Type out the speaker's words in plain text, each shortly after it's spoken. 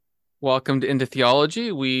Welcome to Into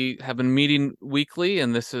Theology. We have been meeting weekly,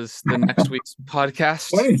 and this is the next week's When podcast.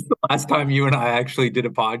 is the last time you and I actually did a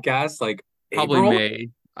podcast? Like Probably April? May.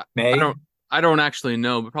 I May? don't. I don't actually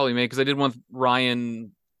know, but probably May because I did one with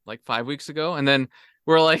Ryan like 5 weeks ago, and then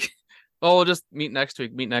we're like, "Oh, we'll just meet next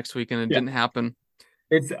week. Meet next week," and it Yeah. didn't happen.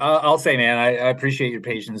 I'll say, man, I appreciate your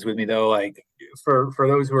patience with me though. Like for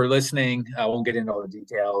those who are listening, I won't get into all the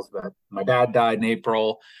details, but my dad died in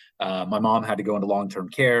April. My mom had to go into long-term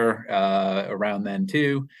care around then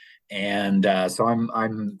too. And so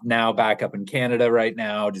I'm now back up in Canada right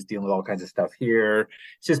now, just dealing with all kinds of stuff here.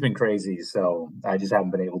 It's just been crazy. So I just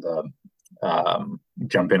haven't been able to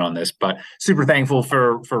jump in on this, but super thankful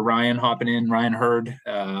for Ryan hopping in. Ryan Hurd,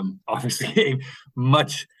 obviously a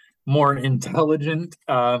much more intelligent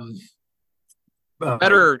Better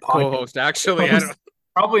podcast co-host, actually. I host. don't.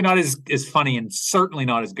 Probably not as funny and certainly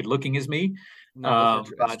not as good looking as me. No,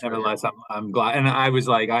 that's But true. nevertheless, I'm glad. And I was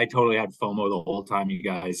like, I totally had FOMO the whole time, you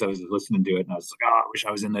guys. I was listening to it, and I was like, oh, I wish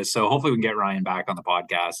I was in this. So hopefully we can get Ryan back on the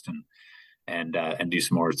podcast and do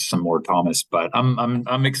some more Thomas. But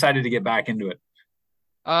I'm excited to get back into it.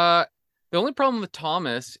 Uh, the only problem with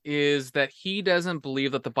Thomas is that he doesn't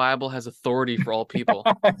believe that the Bible has authority for all people.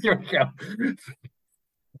 Here we go.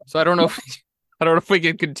 So I don't know if I don't know if we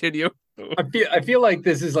can continue. I feel like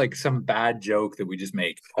this is like some bad joke that we just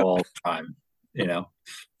make all the time, you know.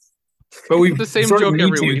 But we It's the same sort of joke need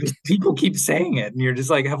every to week. because people keep saying it, and you're just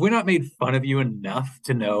like, have we not made fun of you enough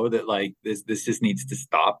to know that like this just needs to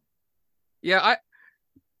stop? Yeah,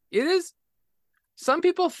 it is. Some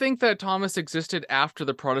people think that Thomas existed after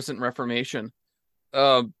the Protestant Reformation,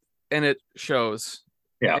 uh, and it shows.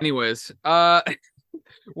 Yeah. Anyways, Well,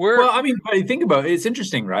 we're I mean, but I think about it, it's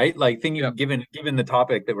interesting, right? Like yeah, thinking given the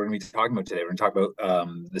topic that we're going to be talking about today, we're going to talk about the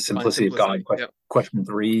divine simplicity of God, simplicity. Yeah, question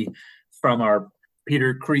three from our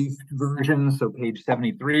Peter Kreeft version, so page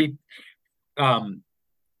 73. Um,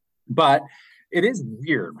 but it is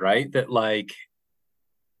weird, right? That like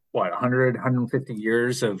what 100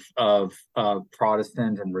 years of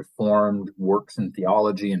Protestant and Reformed works in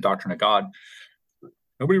theology and doctrine of God,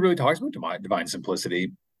 nobody really talks about divine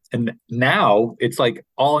simplicity, and now it's like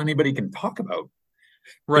all anybody can talk about.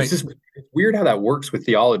 It's right. just it's weird how that works with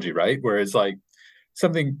theology, right? Whereas like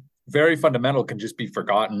something very fundamental can just be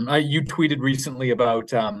forgotten. You tweeted recently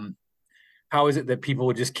about how is it that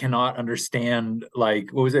people just cannot understand,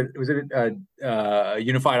 like, what was it? Was it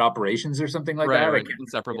unified operations or something like Right, that? I right. can't remember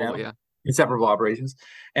Inseparable. now. Yeah. Inseparable operations,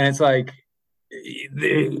 and it's like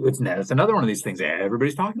it's another one of these things that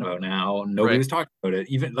everybody's talking about now. Nobody Right. was talking about it.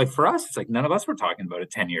 Even like for us, it's like none of us were talking about it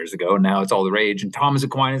 10 years ago. And now it's all the rage. And Thomas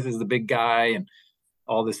Aquinas is the big guy and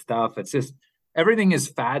all this stuff. It's just everything is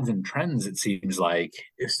fads and trends, it seems like.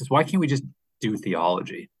 It's just why can't we just do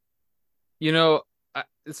theology? You know,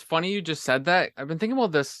 it's funny you just said that. I've been thinking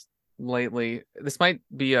about this lately. This might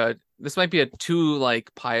be a too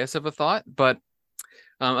like pious of a thought, but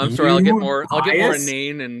I'm sorry. You I'll get more pious?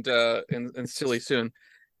 inane and silly soon.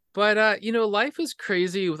 But life is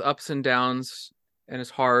crazy with ups and downs, and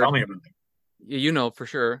it's Tell hard. me about it. You know for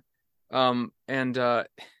sure. And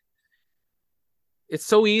it's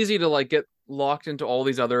so easy to like get locked into all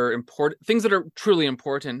these other important things that are truly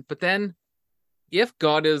important. But then, if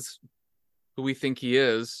God is who we think He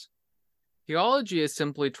is, theology is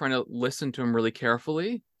simply trying to listen to Him really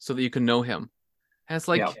carefully so that you can know Him. And it's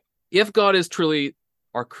Yeah, like, if God is truly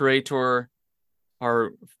our Creator,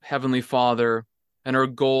 our Heavenly Father, and our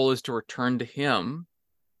goal is to return to Him,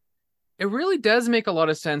 it really does make a lot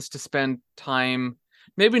of sense to spend time,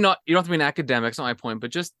 maybe not, you don't have to be an academic, it's not my point,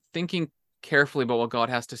 but just thinking carefully about what God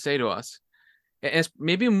has to say to us. And it's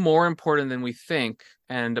maybe more important than we think.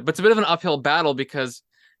 But it's a bit of an uphill battle because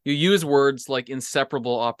you use words like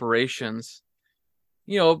inseparable operations,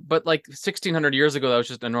 but like 1600 years ago, that was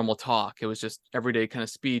just a normal talk. It was just everyday kind of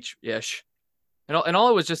speech ish. And all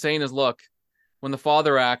it was just saying is, look, when the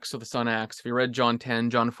Father acts, so the Son acts. If you read John 10,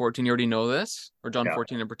 John 14, you already know this, or John yeah,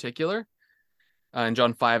 14 in particular. And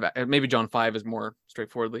John 5, maybe John 5 is more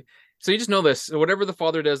straightforwardly. So you just know this. Whatever the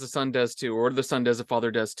Father does, the Son does too, or whatever the Son does, the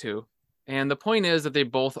Father does too. And the point is that they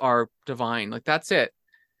both are divine. Like, that's it.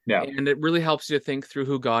 yeah, And it really helps you to think through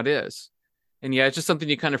who God is. And yeah, it's just something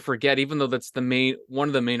you kind of forget, even though that's one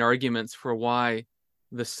of the main arguments for why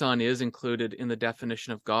the Son is included in the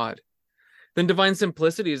definition of God. Then divine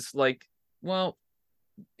simplicity is like, well,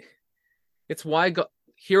 it's why God,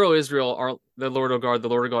 Hero Israel, are the Lord of God, the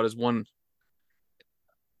Lord of God is one.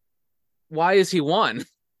 Why is He one?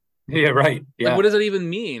 yeah, right. Like, Yeah, what does it even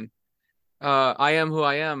mean? I am who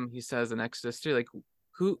I am, He says in Exodus 2. Like,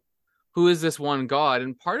 who who is this one God?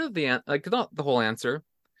 And part of the like, not the whole answer,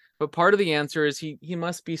 but part of the answer is he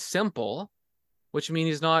must be simple, which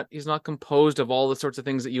means he's not composed of all the sorts of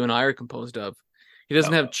things that you and I are composed of. He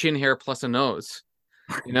doesn't No. have chin hair plus a nose,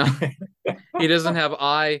 you know. He doesn't have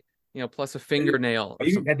eye, plus a fingernail or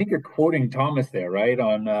something. I think you're quoting Thomas there, right?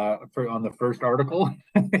 On the first article.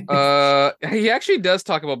 He actually does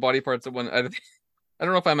talk about body parts at one. I don't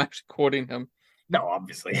know if I'm actually quoting him. No,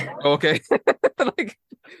 obviously. Okay. Like,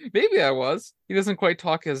 maybe I was. He doesn't quite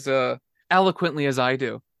talk as eloquently as I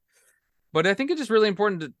do. But I think it's just really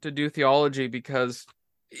important to do theology, because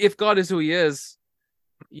if God is who he is,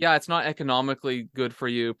 yeah, it's not economically good for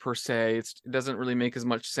you per se. It doesn't really make as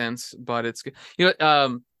much sense, but it's good.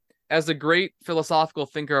 As the great philosophical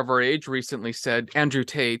thinker of our age recently said, Andrew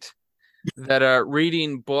Tate, that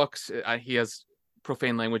reading books, he has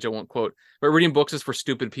profane language I won't quote, but reading books is for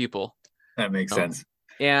stupid people. That makes sense.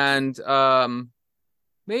 And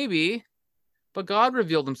maybe, but God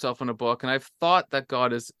revealed himself in a book, and I've thought that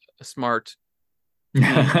God is a smart being.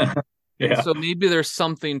 Yeah. So maybe there's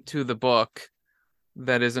something to the book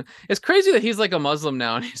that isn't. It's crazy that he's like a Muslim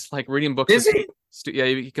now, and he's like reading books. Is he? Yeah,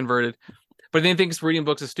 he converted, but then he thinks reading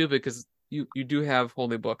books is stupid because you do have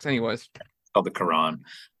holy books, anyways. It's called the Quran.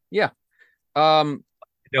 Yeah. Don't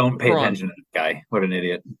pay Quran. attention to this guy. What an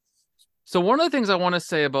idiot. So one of the things I want to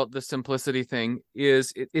say about the simplicity thing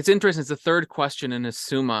is it's interesting. It's the third question in his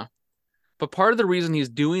Summa. But part of the reason he's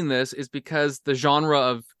doing this is because the genre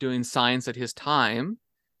of doing science at his time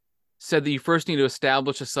said that you first need to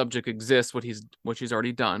establish a subject exists, which he's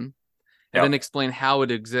already done, and then explain how it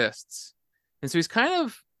exists. And so he's kind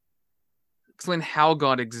of explaining how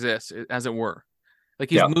God exists, as it were. Like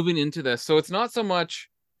he's moving into this. So it's not so much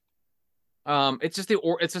it's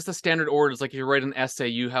just the standard order. It's like if you write an essay,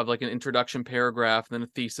 you have like an introduction paragraph, and then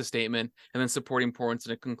a thesis statement, and then supporting points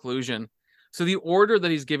and a conclusion. So the order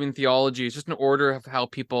that he's giving theology is just an order of how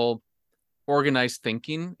people organize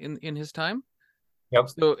thinking in his time. Yep.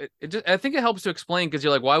 So I think it helps to explain, because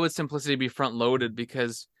you're like, why would simplicity be front loaded?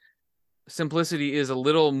 Because simplicity is a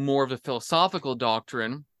little more of a philosophical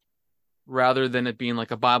doctrine rather than it being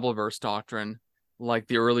like a Bible verse doctrine, like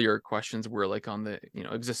the earlier questions were like on the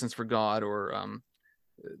existence for God or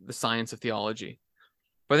the science of theology.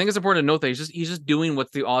 But I think it's important to note that he's just doing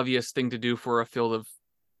what's the obvious thing to do for a field of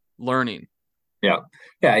learning. Yeah.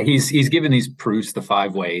 He's given these proofs the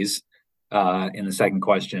 5 ways in the second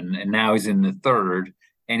question, and now he's in the third,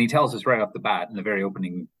 and he tells us right off the bat in the very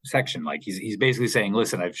opening section, like he's basically saying,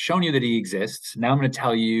 listen, I've shown you that he exists. Now I'm going to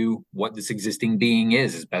tell you what this existing being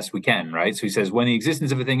is as best we can, right? So he says, when the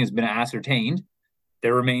existence of a thing has been ascertained,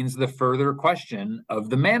 there remains the further question of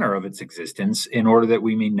the manner of its existence in order that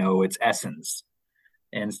we may know its essence.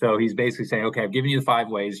 And so he's basically saying, okay, I've given you the 5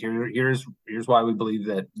 ways. Here's why we believe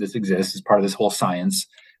that this exists as part of this whole science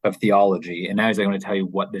of theology. And now he's going to tell you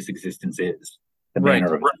what this existence is, the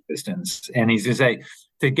manner of existence. And he's going to say,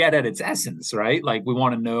 to get at its essence, right? Like we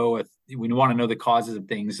want to know the causes of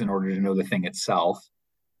things in order to know the thing itself.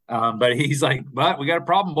 But he's like, but we got a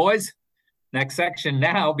problem, boys. Next section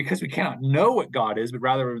now, because we cannot know what God is, but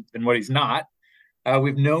rather than what he's not. We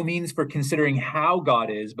have no means for considering how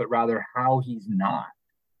God is, but rather how he's not.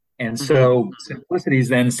 And so simplicity is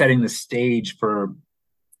then setting the stage for,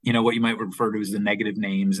 what you might refer to as the negative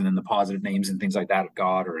names and then the positive names and things like that of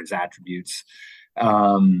God or his attributes.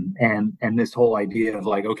 And this whole idea of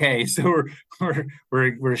like, okay, so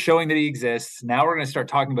we're showing that he exists. Now we're going to start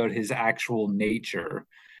talking about his actual nature.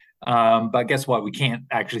 But guess what? We can't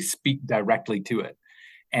actually speak directly to it.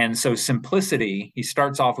 And so simplicity, he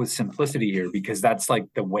starts off with simplicity here because that's like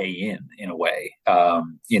the way in a way.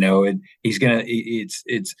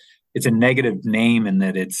 It's a negative name in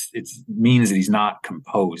that it means that he's not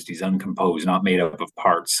composed. He's uncomposed, not made up of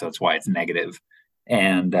parts. So that's why it's negative.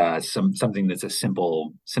 And something that's a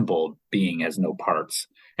simple being has no parts.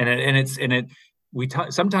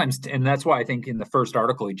 Sometimes, and that's why I think in the first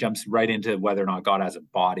article he jumps right into whether or not God has a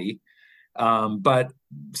body. But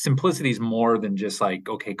simplicity is more than just like,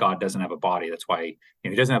 okay, God doesn't have a body. That's why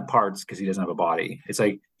he doesn't have parts because he doesn't have a body. It's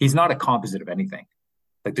like he's not a composite of anything.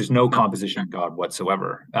 Like there's no composition of God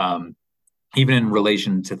whatsoever. Even in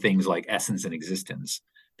relation to things like essence and existence,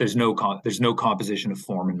 there's no composition of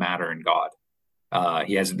form and matter in God.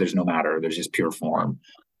 There's no matter. There's just pure form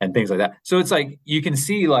and things like that. So it's like you can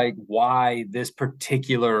see like why this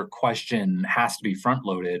particular question has to be front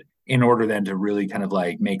loaded in order then to really kind of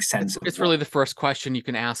like make sense of it's really the first question you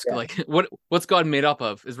can ask. Like what's God made up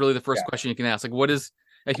of is really the first question you can ask. Like what is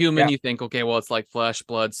a human? You think, okay, well, it's like flesh,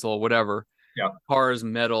 blood, soul, whatever. Cars,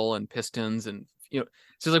 metal, and pistons, and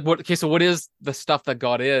so like what is the stuff that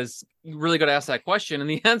God is? You really got to ask that question, and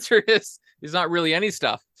the answer is he's not really any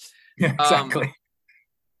stuff. Yeah, exactly.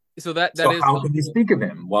 So that So is how can you speak of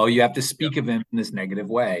him? Well, you have to speak of him in this negative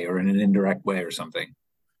way or in an indirect way or something.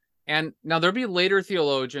 and now there'll be later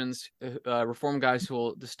theologians, reform guys who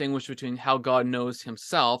will distinguish between how God knows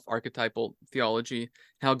himself, archetypal theology,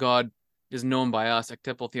 how God is known by us,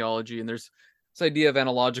 archetypal theology, and there's this idea of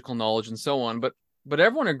analogical knowledge and so on. But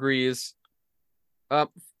everyone agrees.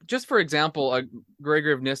 Just for example,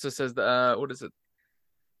 Gregory of Nyssa says, what is it?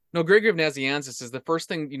 No, Gregory of Nazianzus says the first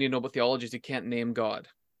thing you need to know about theology is you can't name God.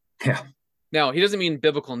 Yeah. Now, he doesn't mean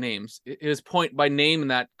biblical names. His point by name in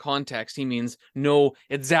that context, he means know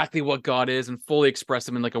exactly what God is and fully express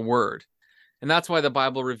him in like a word. And that's why the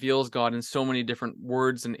Bible reveals God in so many different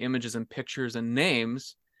words and images and pictures and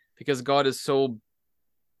names, because God is so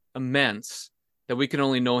immense that we can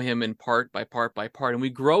only know him in part by part by part. And we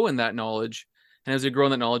grow in that knowledge. And as we grow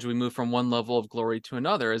in that knowledge, we move from one level of glory to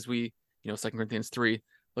another as we, 2 Corinthians 3,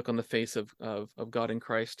 look on the face of God in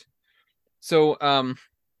Christ. So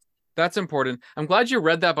that's important. I'm glad you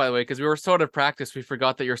read that, by the way, because we were so out of practice, we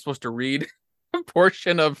forgot that you're supposed to read a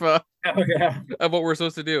portion of Oh, yeah. of what we're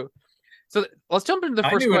supposed to do. So let's jump into the I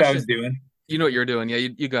first knew what I was question. doing. You know what you're doing. Yeah,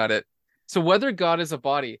 you got it. So whether God is a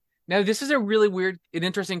body. Now, this is a really weird and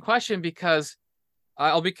interesting question because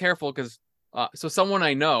I'll be careful because so someone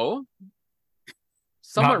I know Not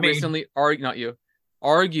somewhat me. recently argued,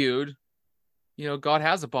 God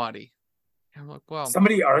has a body. And I'm like, well,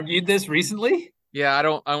 Somebody argued this recently? yeah,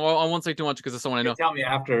 I won't say too much because it's someone I You know. tell me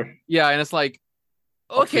after. Yeah, and it's like,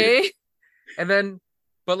 I'll tweet it. okay. And then,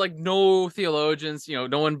 but like no theologians,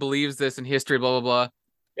 no one believes this in history, blah, blah, blah.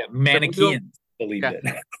 Yeah, It's like, well, we don't, Manichaeans believed yeah.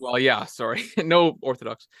 it. Well, yeah, sorry. No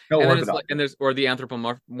Orthodox. No And then it's like, Orthodox. and there's, or the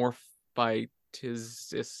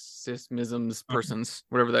anthropomorphisms persons,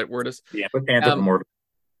 whatever that word is. Yeah, but Um, anthropomorphic.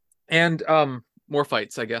 and more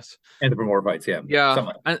fights, I guess. Anthropomorphites, yeah. Yeah.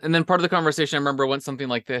 Something like And then part of the conversation I remember went something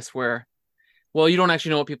like this, where, well, you don't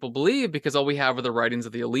actually know what people believe because all we have are the writings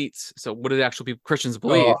of the elites. So what did actual people, Christians that.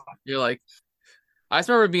 believe? You're like, I just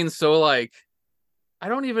remember being so like, I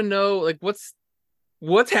don't even know like what's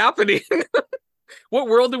happening. What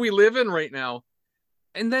world do we live in right now?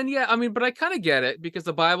 And then yeah, I mean, but I kind of get it because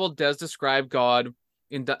the Bible does describe God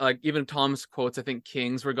in like even Thomas quotes, I think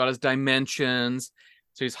Kings, where God has dimensions,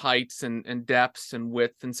 so he's heights and depths and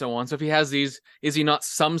width and so on. So if he has these, is he not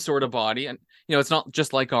some sort of body? And it's not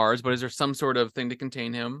just like ours, but is there some sort of thing to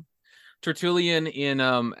contain him? Tertullian in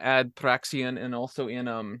Ad Praxian and also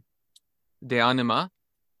in De Anima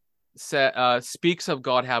speaks of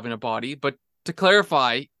God having a body, but to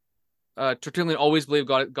clarify, Tertullian always believed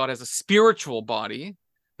God has a spiritual body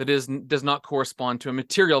that does not correspond to a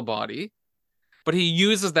material body, but he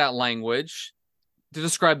uses that language to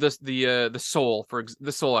describe the soul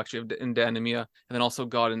the soul actually in De Anemia, and then also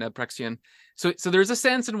God in Praxian. So there's a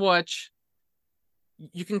sense in which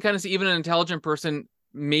you can kind of see even an intelligent person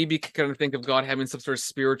maybe kind of think of God having some sort of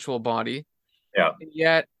spiritual body. Yeah. And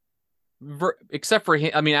yet, except for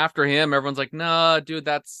him, I mean, after him, everyone's like, nah, dude,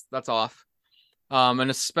 that's off. And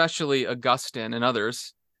especially Augustine and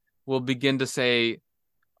others will begin to say,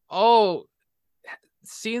 oh,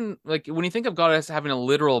 seeing like when you think of God as having a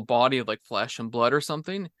literal body of like flesh and blood or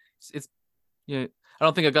something, it's I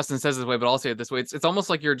don't think Augustine says this way, but I'll say it this way. It's almost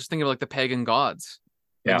like you're just thinking of like the pagan gods,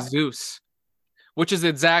 like Yeah. Zeus, which is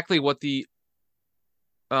exactly what the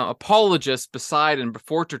apologists beside and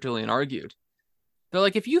before Tertullian argued. They're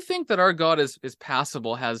like, if you think that our God is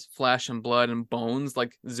passable, has flesh and blood and bones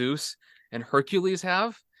like Zeus and Hercules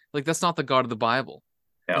have, like that's not the God of the Bible.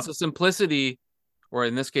 Yeah. And so simplicity, or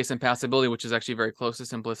in this case, impassibility, which is actually very close to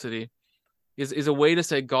simplicity, is a way to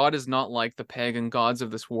say God is not like the pagan gods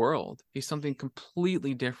of this world. He's something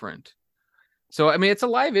completely different. So, I mean, it's a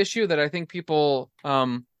live issue that I think people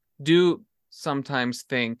do sometimes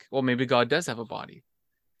think, well, maybe God does have a body.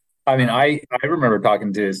 I mean, I remember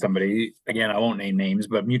talking to somebody, again, I won't name names,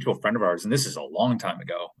 but a mutual friend of ours, and this is a long time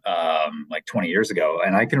ago, like 20 years ago.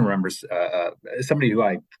 And I can remember somebody who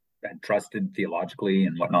I had trusted theologically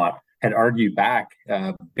and whatnot had argued back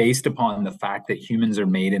based upon the fact that humans are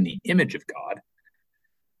made in the image of God.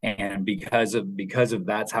 And because of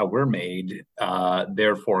that's how we're made,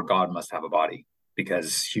 therefore God must have a body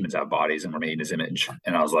because humans have bodies and we're made in his image.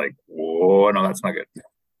 And I was like, whoa, no, that's not good.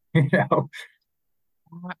 you know?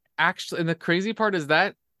 Actually, and the crazy part is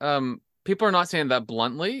that people are not saying that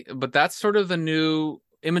bluntly, but that's sort of the new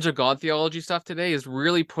image of God theology stuff today is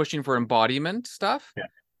really pushing for embodiment stuff. Yeah.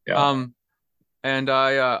 Yeah. And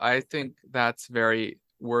I think that's very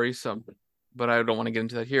worrisome, but I don't want to get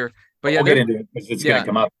into that here. But yeah, we'll get into it because it's going yeah, to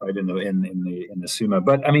come up right in the Summa.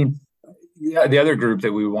 But I mean, yeah, the other group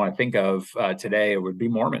that we want to think of today would be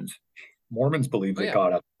Mormons. Mormons believe Oh that yeah,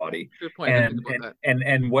 God has a body, good point. I didn't think and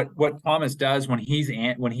about that. what Thomas does when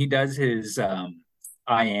he does his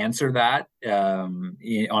I answer that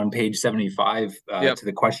on page 75 Yep. to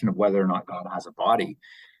the question of whether or not God has a body.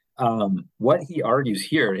 What he argues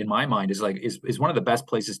here, in my mind, is one of the best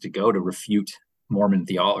places to go to refute Mormon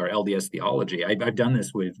theology or LDS theology. I've done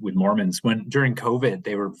this with Mormons when during COVID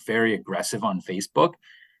they were very aggressive on Facebook,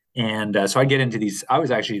 and so I get into these. I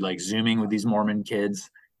was actually like zooming with these Mormon kids,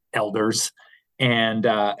 elders, and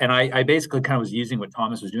I basically kind of was using what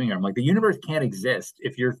Thomas was doing here. I'm like, the universe can't exist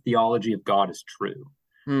if your theology of God is true.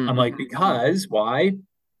 I'm Mm-hmm. like, because why?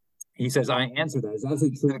 He says, I answer that. It's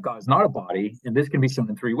absolutely true that God is not a body, and this can be shown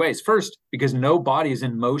in three ways. First, because no body is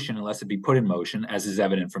in motion unless it be put in motion, as is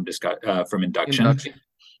evident from induction. Induction.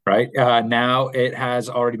 Right now, it has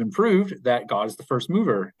already been proved that God is the first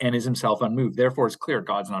mover and is himself unmoved. Therefore, it's clear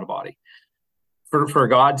God's not a body. For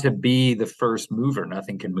God to be the first mover,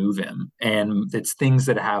 nothing can move him, and it's things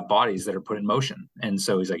that have bodies that are put in motion. And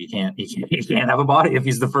so he's like, he can't have a body if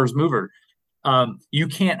he's the first mover. You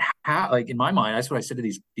can't have, like, in my mind, that's what I said to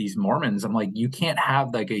these Mormons. I'm like, you can't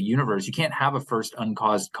have like a universe, you can't have a first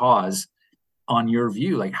uncaused cause on your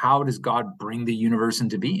view. Like, how does God bring the universe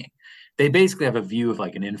into being? They basically have a view of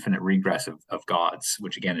like an infinite regress of gods,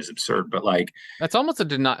 which again is absurd. But like, That's almost a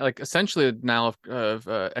denial, like essentially a denial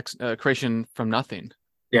of creation from nothing.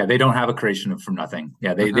 yeah, they don't have a creation from nothing.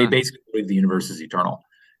 Yeah, they Uh-huh. basically believe the universe is eternal,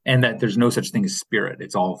 and that there's no such thing as spirit.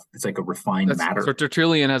 It's like a refined That's matter. so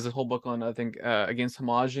Tertullian has a whole book on, I think, against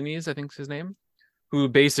Hermogenes, I think is his name, who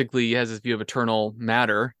basically has this view of eternal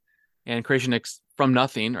matter and creation from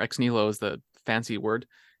nothing, or ex nihilo is the fancy word.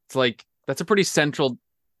 It's like that's a pretty central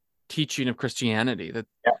teaching of Christianity, that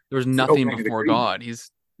Yeah, there was it's the nothing opening of the before creed. God. He's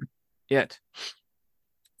it.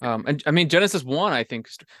 And I mean Genesis 1, I think.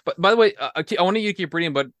 But by the way, I want you to keep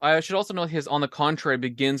reading, but I should also note his on the contrary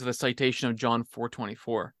begins with a citation of John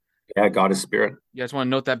 4:24. Yeah, God is spirit. Yeah, I just want to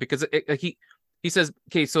note that because he says,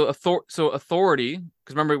 okay, so authority,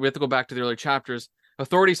 because remember we have to go back to the earlier chapters.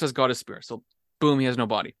 Authority says God is spirit, so boom, he has no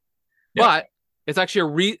body. Yeah, But it's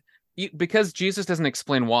actually because Jesus doesn't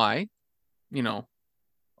explain why, you know,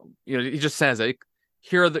 he just says it.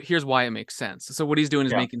 Here's why it makes sense. So what he's doing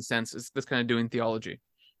is yeah, making sense. It's this kind of doing theology.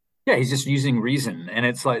 yeah. He's just using reason, and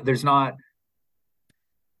it's like there's not.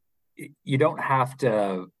 You don't have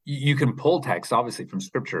to. You can pull text obviously from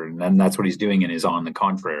scripture, and then that's what he's doing in his on the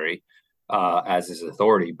contrary, as his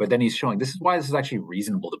authority. But then he's showing this is why this is actually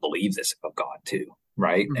reasonable to believe this of God too,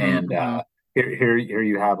 right? Mm-hmm, And mm-hmm. here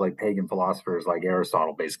you have like pagan philosophers like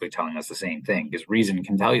Aristotle basically telling us the same thing because reason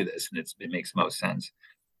can tell you this, and it makes most sense.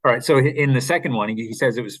 All right. So in the second one, he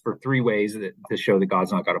says it was for three ways to show that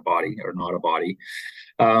God's not got a body or not a body.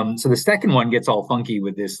 So the second one gets all funky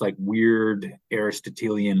with this like weird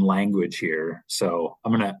Aristotelian language here. So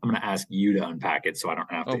I'm gonna ask you to unpack it so I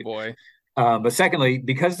don't have Oh to. boy. But secondly,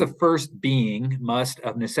 because the first being must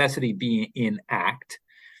of necessity be in act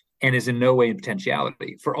and is in no way in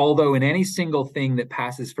potentiality. For although in any single thing that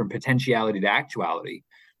passes from potentiality to actuality,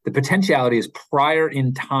 the potentiality is prior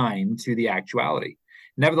in time to the actuality.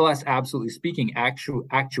 Nevertheless, absolutely speaking,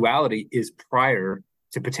 actuality is prior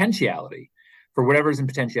to potentiality. For whatever is in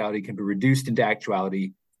potentiality can be reduced into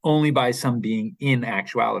actuality only by some being in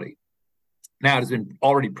actuality. Now, it has been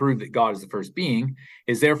already proved that God is the first being.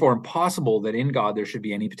 It is therefore impossible that in God there should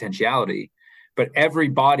be any potentiality. But every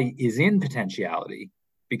body is in potentiality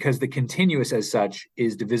because the continuous as such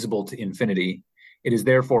is divisible to infinity. It is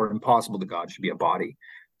therefore impossible that God should be a body.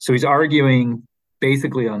 So he's arguing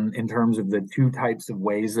basically in terms of the two types of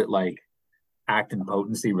ways that like act and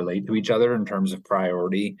potency relate to each other in terms of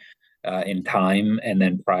priority in time, and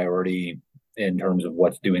then priority in terms of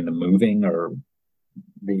what's doing the moving, or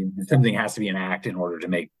something has to be an act in order to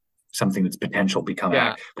make something that's potential become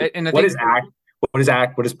Yeah. act. And I What think, is act? What is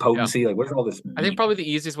act? What is yeah, potency? Like, what does all this I think mean? probably the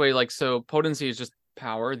easiest way, like, so potency is just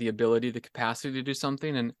power, the ability, the capacity to do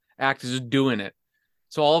something, and act is just doing it.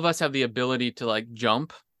 So all of us have the ability to like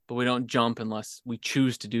jump, but we don't jump unless we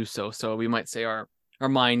choose to do so. So we might say our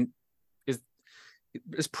mind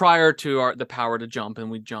is prior to the power to jump, and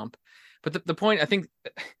we jump. But the point, I think,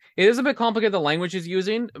 it is a bit complicated, the language he's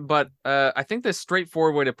using, but I think the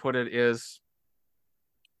straightforward way to put it is,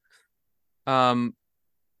 God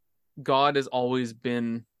has always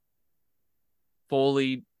been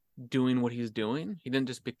fully doing what he's doing. He didn't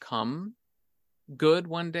just become good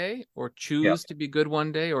one day or Yeah, choose to be good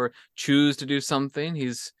one day or choose to do something.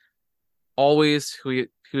 He's always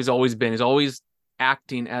who's always been. He's always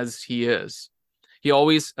acting as he is. He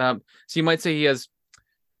always so you might say he has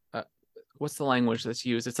what's the language that's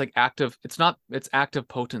used? It's like active. It's not. It's active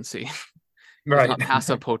potency. It's Right. not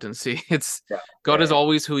passive potency. It's Yeah. God is Yeah.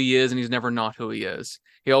 always who he is, and he's never not who he is.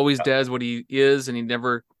 He always Yeah. does what he is, and he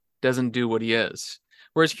never doesn't do what he is.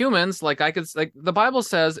 Whereas humans, like the Bible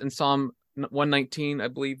says in Psalm 119, I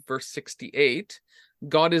believe, verse 68,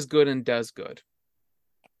 God is good and does good.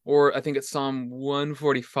 Or I think it's Psalm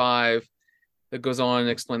 145 that goes on and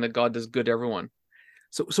explain that God does good to everyone.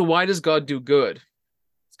 So why does God do good?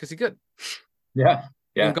 It's because he's good. Yeah. In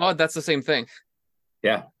Yeah. God, that's the same thing.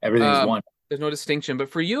 Yeah. Everything's Um, one. there's no distinction. But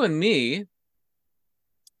for you and me,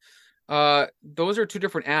 those are two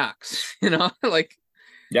different acts. Like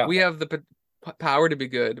Yeah. we have the power to be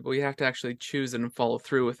good, but we have to actually choose it and follow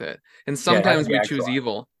through with it. And Yeah. It has to sometimes be we choose actualized.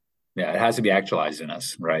 evil. Yeah. It has to be actualized in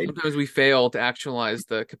us. Right. Sometimes we fail to actualize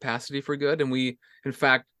the capacity for good, and we, in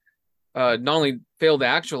fact, not only fail to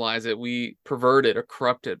actualize it, we pervert it or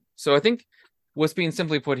corrupt it. So I think what's being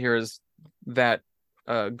simply put here is that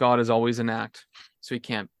God is always an act, so he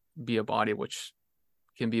can't be a body, which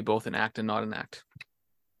can be both an act and not an act.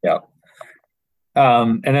 Yeah.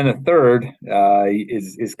 And then the third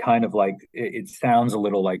is kind of like it sounds a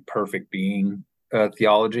little like perfect being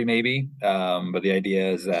theology, maybe. But the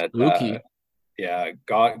idea is that Spooky. yeah,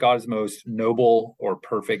 God is the most noble or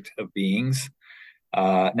perfect of beings.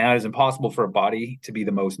 Now it is impossible for a body to be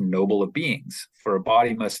the most noble of beings, for a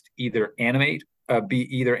body must be either animate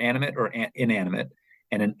or inanimate,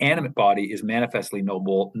 and an animate body is manifestly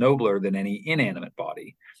nobler than any inanimate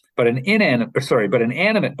body. But an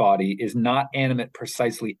animate body is not animate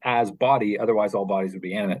precisely as body, otherwise all bodies would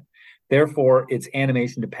be animate. Therefore, its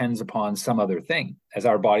animation depends upon some other thing, as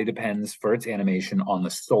our body depends for its animation on the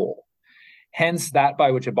soul. Hence, that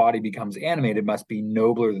by which a body becomes animated must be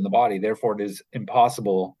nobler than the body. Therefore, it is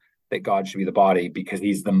impossible that God should be the body because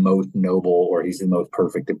he's the most noble or he's the most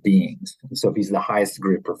perfect of beings. So, if he's the highest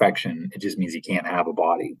degree of perfection, it just means he can't have a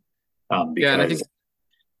body. Yeah, and I Because, think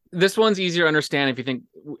this one's easier to understand if you think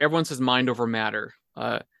everyone says mind over matter.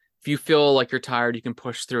 If you feel like you're tired, you can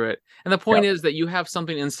push through it. And the yeah, point is that you have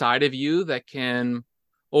something inside of you that can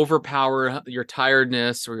overpower your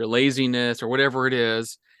tiredness or your laziness or whatever it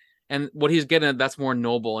is. And what he's getting at, that's more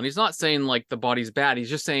noble. And he's not saying like the body's bad. He's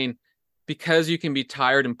just saying because you can be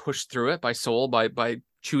tired and push through it by soul, by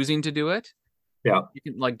choosing to do it. yeah, You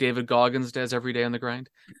can, like David Goggins does every day on the grind.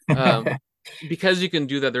 Um, because you can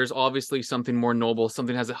do that, there's obviously something more noble,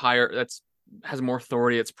 something has a higher has more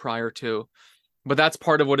authority, it's prior to. But that's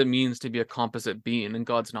part of what it means to be a composite being, and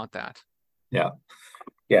God's not that. yeah,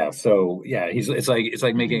 yeah. So, yeah, it's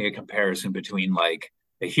like making a comparison between like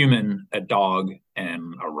a human, a dog,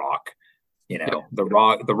 and a rock. Yep. The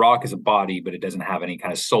rock is a body, but it doesn't have any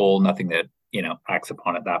kind of soul, nothing that acts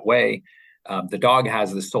upon it that way. The dog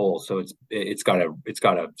has the soul, so it's got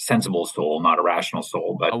a sensible soul, not a rational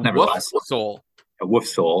soul, but A woof nevertheless soul. a wolf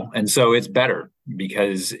soul, and so it's better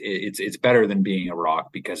because it's better than being a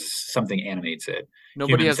rock because something animates it.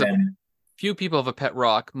 Nobody Humans has a then Few people have a pet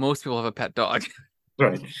rock. Most people have a pet dog.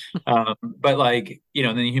 right, but like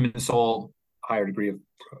then the human soul, higher degree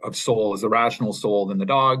of soul is the rational soul than the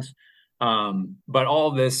dogs. But all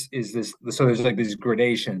of this is this. So there's like these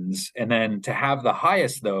gradations, and then to have the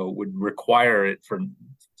highest though would require it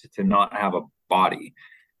to not have a body,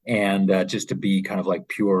 and just to be kind of like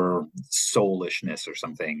pure soulishness or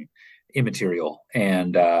something immaterial,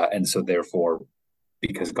 and so therefore,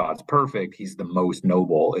 because God's perfect, He's the most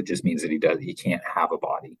noble. It just means that he can't have a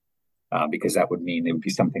body, because that would mean it would be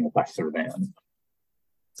something lesser than.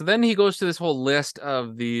 So then he goes to this whole list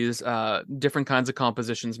of these different kinds of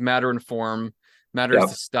compositions: matter and form. Matter is Yep.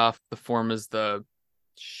 the stuff, the form is the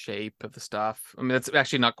shape of the stuff. I mean, it's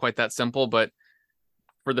actually not quite that simple, but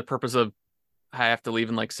for the purpose of I have to leave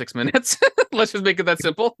in like 6 minutes, let's just make it that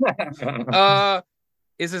simple. Uh,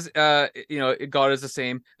 is this God is the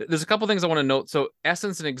same. There's a couple things I want to note. So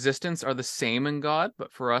essence and existence are the same in God,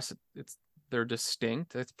 but for us it's they're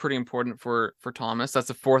distinct. That's pretty important for Thomas. That's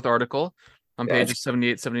the fourth article on Yes. pages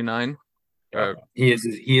 78, 79. Yeah. He is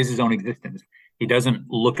his own existence. He doesn't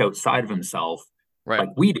look outside of himself Right. like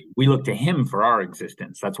we do. We look to him for our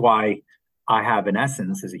existence. That's why I have an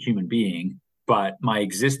essence as a human being, but my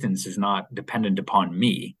existence is not dependent upon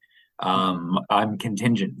me. I'm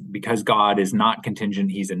contingent because God is not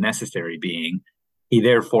contingent. He's a necessary being. He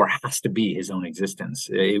therefore has to be his own existence.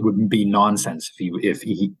 It would be nonsense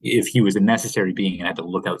if he was a necessary being and had to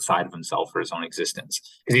look outside of himself for his own existence,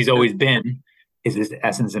 because he's always been. His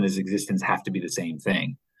essence and his existence have to be the same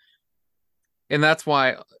thing. And that's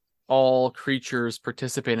why all creatures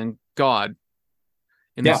participate in God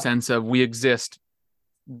in the Yeah, sense of we exist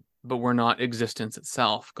but we're not existence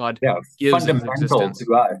itself. God Yeah, gives us fundamental existence.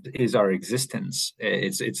 to us is our existence.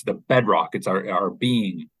 It's the bedrock. It's our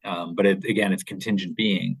being. But again, it's contingent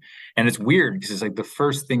being, and it's weird because it's like the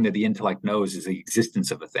first thing that the intellect knows is the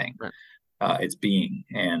existence of a thing. Right. It's being,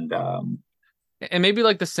 and And maybe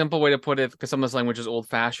like the simple way to put it, because some of this language is old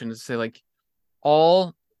fashioned, is to say like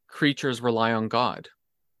all creatures rely on God.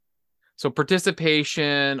 So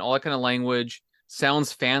participation, all that kind of language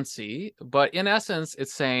sounds fancy, but in essence,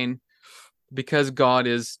 it's saying because God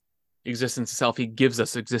is existence itself, he gives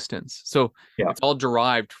us existence. So yeah, it's all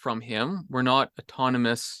derived from him. We're not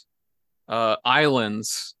autonomous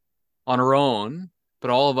islands on our own,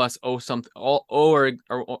 but all of us owe something, all owe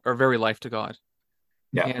our very life to God.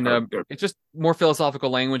 yeah, And it's just more philosophical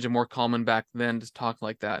language and more common back then to talk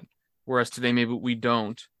like that. Whereas today, maybe we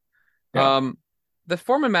don't. yeah. The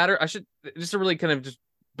form of matter, I should just a really kind of just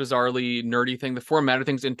bizarrely nerdy thing. The form of matter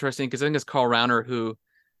thing's interesting because I think it's Karl Rahner who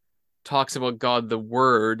talks about God, the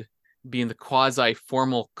Word, being the quasi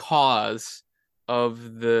formal cause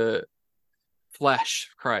of the flesh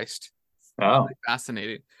of Christ. Oh,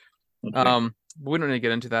 Fascinating. okay. But we don't need to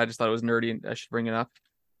get into that. I just thought it was nerdy and I should bring it up.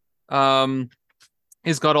 Um,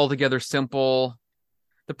 is God altogether simple?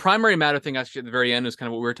 The primary matter thing actually at the very end is kind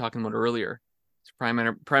of what we were talking about earlier. So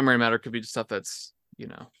primary matter could be just stuff that's,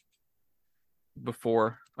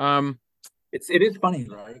 before. It is funny,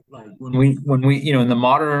 right? Like when we in the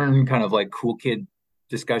modern kind of like cool kid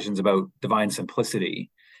discussions about divine simplicity,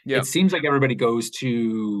 Yeah. it seems like everybody goes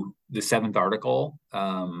to the seventh article,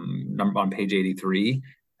 on page 83,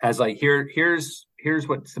 as like here's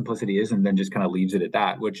what simplicity is, and then just kind of leaves it at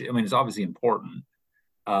that. Which I mean, is obviously important.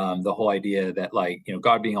 The whole idea that like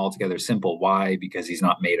God being altogether simple. Why? Because he's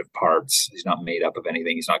not made of parts. He's not made up of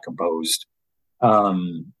anything. He's not composed.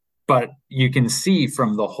 Um, but you can see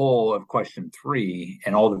from the whole of question 3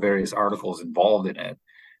 and all the various articles involved in it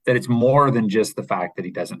that it's more than just the fact that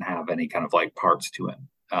he doesn't have any kind of like parts to him.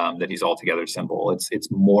 That he's altogether simple. It's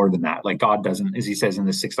more than that. Like God doesn't, as he says in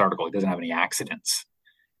the 6th article, he doesn't have any accidents.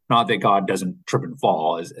 Not that God doesn't trip and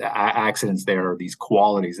fall. As accidents, there are these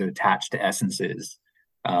qualities that attach to essences,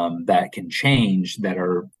 that can change, that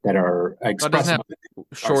are God doesn't expressive.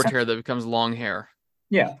 have short hair that becomes long hair.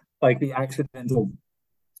 Yeah, like the accidental.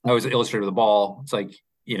 I always illustrate with a ball. It's like,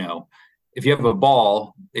 if you have a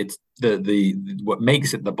ball, it's the what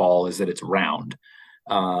makes it the ball is that it's round.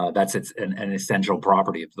 That's an essential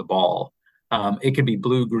property of the ball. It could be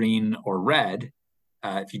blue, green, or red.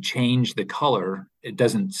 If you change the color, it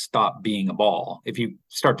doesn't stop being a ball. If you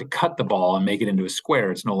start to cut the ball and make it into a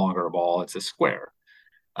square, it's no longer a ball, it's a square.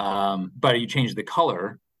 But you change the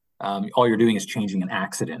color, all you're doing is changing an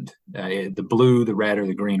accident. The blue, the red, or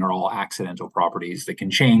the green are all accidental properties that can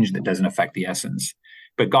change that doesn't affect the essence.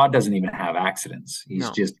 But God doesn't even have accidents. He's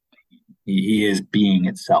No. just, he is being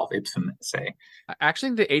itself, ipsum say.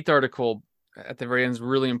 Actually, the 8th article at the very end is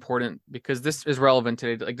really important because this is relevant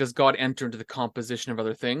today. Like, does God enter into the composition of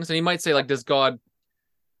other things? And you might say, like, does God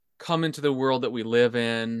come into the world that we live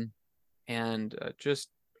in and just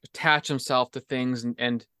attach himself to things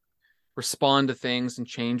and respond to things and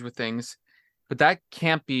change with things? But that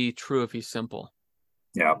can't be true if he's simple.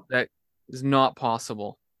 Yeah. That is not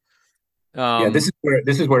possible. Yeah, this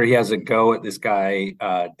is where he has a go at this guy,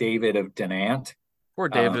 David of Dinant. Poor Uh,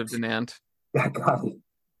 David of Dinant. that guy,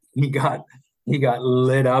 he got he got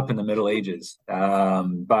lit up in the Middle Ages.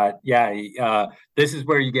 But yeah, this is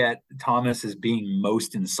where you get Thomas as being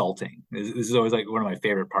most insulting. This is always like one of my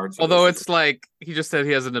favorite parts of Although this. it's like he just said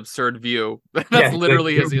he has an absurd view. That's Yeah, like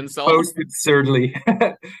literally his insult. most absurdly.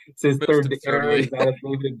 It says Most third error is absurdly. that of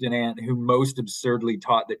David of Dinant, who most absurdly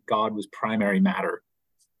taught that God was primary matter,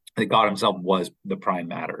 that God himself was the prime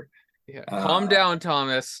matter. Yeah. Calm Uh, down,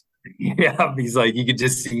 Thomas. yeah, he's like, you could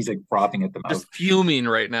just see he's like frothing at the mouth. Just fuming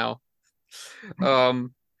right now.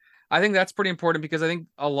 Um, I think that's pretty important because I think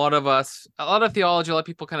a lot of theology, a lot of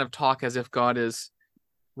people kind of talk as if God is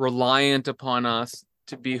reliant upon us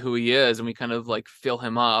to be who he is, and we kind of like fill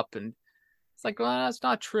him up. And it's like, well, that's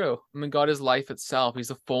not true. I mean, God is life itself. He's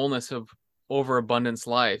the fullness of overabundance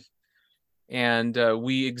life. And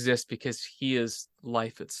we exist because he is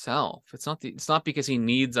life itself. It's not because he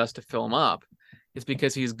needs us to fill him up. It's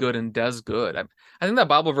because he's good and does good. I think that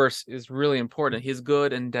Bible verse is really important. He's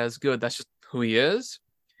good and does good. That's just who he is.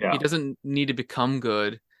 He Yeah. doesn't need to become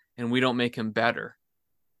good, and we don't make him better.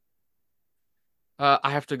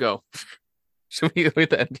 I have to go. Should we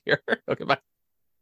end here? Okay, bye.